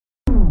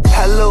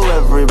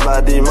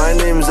everybody, my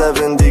name's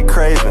Evan D.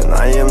 Craven.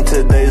 I am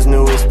today's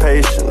newest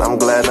patient, I'm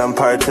glad I'm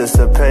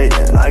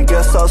participating. I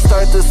guess I'll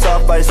start this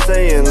off by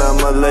saying I'm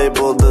a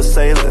labeled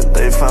assailant.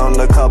 They found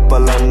a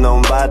couple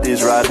unknown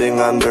bodies rotting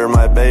under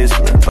my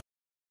basement.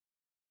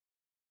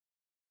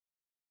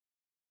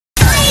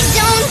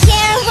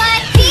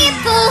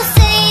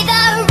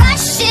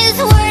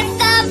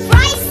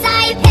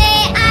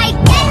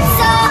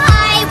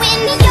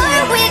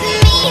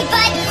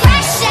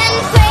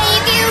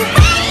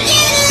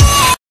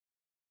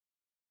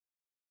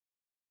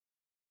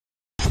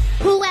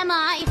 Who am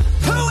I?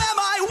 Who am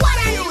I?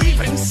 What are you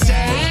even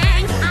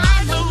saying?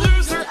 I'm the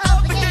loser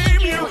of the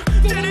game.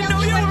 You didn't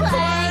know you were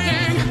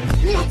playing.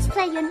 Let's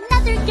play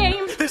another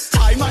game. This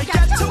time I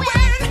get to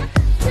win.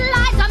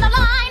 Lives on the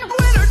line.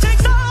 Winner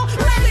takes all.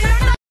 Ready or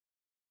not.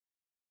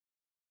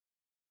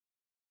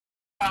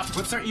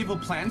 What's our evil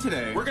plan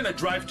today? We're gonna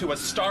drive to a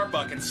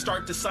Starbucks and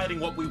start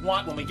deciding what we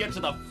want when we get to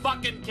the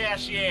fucking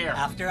cashier.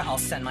 After, I'll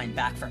send mine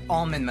back for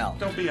almond milk.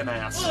 Don't be an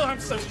ass. Oh, I'm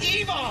so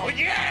evil.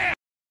 Yeah.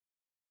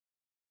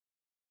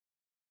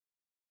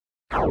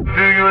 Do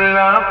you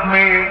love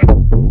me?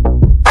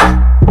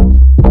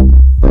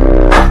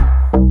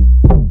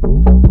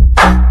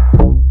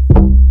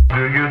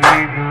 Do you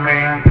need me?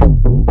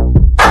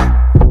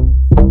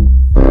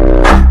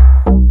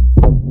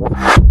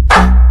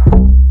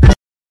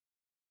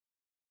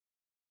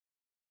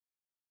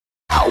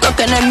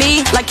 Looking at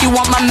me like you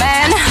want my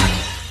man?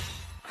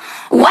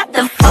 What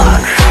the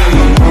fuck?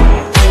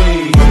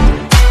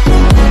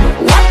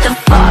 What the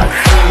fuck?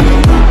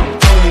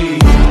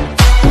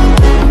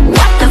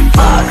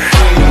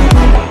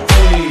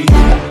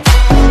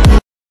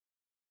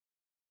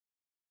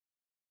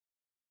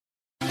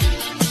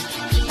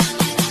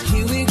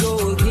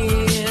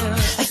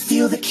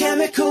 Feel the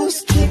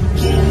chemicals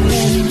kicking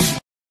in.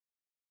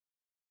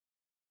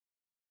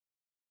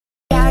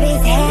 Out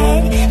his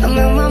head, I'm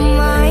on my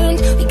mind.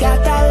 We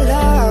got that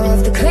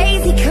love, the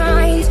crazy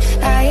kind.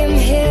 I am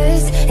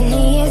his and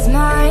he is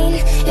mine.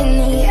 In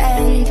the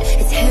end,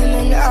 it's him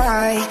and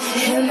I,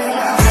 him and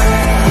I.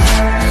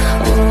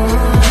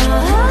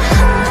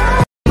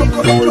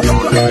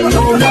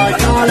 Oh my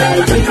God,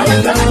 I think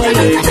I'm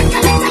dying.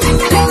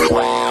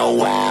 Wow,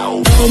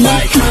 wow. Oh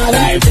my God,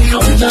 I think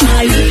I'm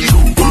dying.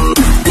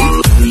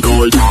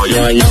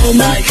 Oh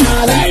my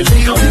God, I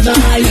think I'm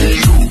dying.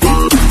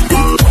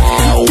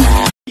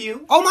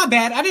 Oh, my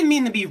bad. I didn't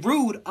mean to be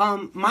rude.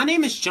 My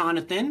name is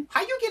Jonathan.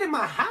 How you get in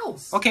my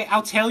house? Okay,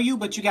 I'll tell you,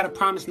 but you gotta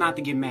promise not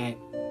to get mad.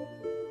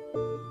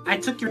 I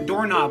took your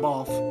doorknob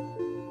off.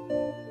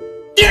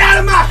 Get out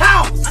of my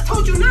house! I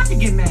told you not to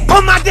get mad.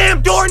 Put my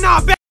damn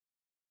doorknob back!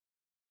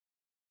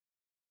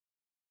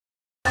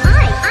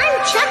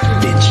 I'm Chucky.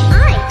 Bitch. I'm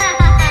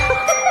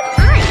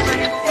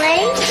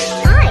Ray.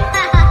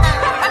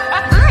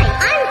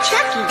 I'm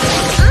Chucky.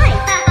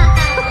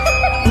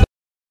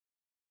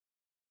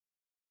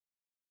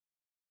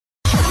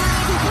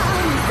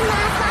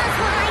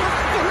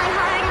 Fill my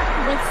heart up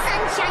with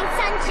sunshine,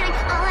 sunshine.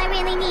 All I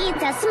really need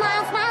is a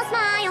smile, smile,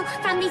 smile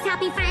from these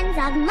happy friends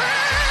of mine.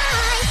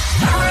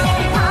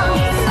 Smile,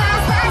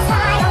 smile,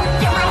 smile.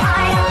 Fill my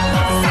heart up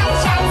with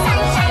sunshine,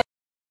 sunshine.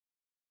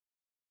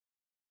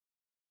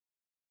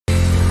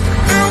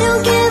 I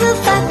don't give a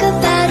fuck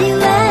about you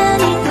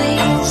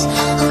anyways.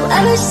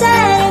 Whoever said I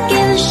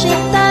give a shit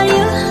about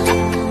you?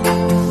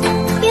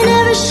 You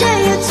never share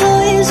your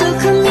toys or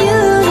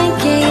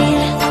communicate.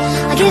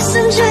 I guess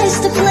I'm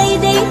just a play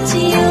date to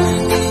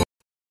you.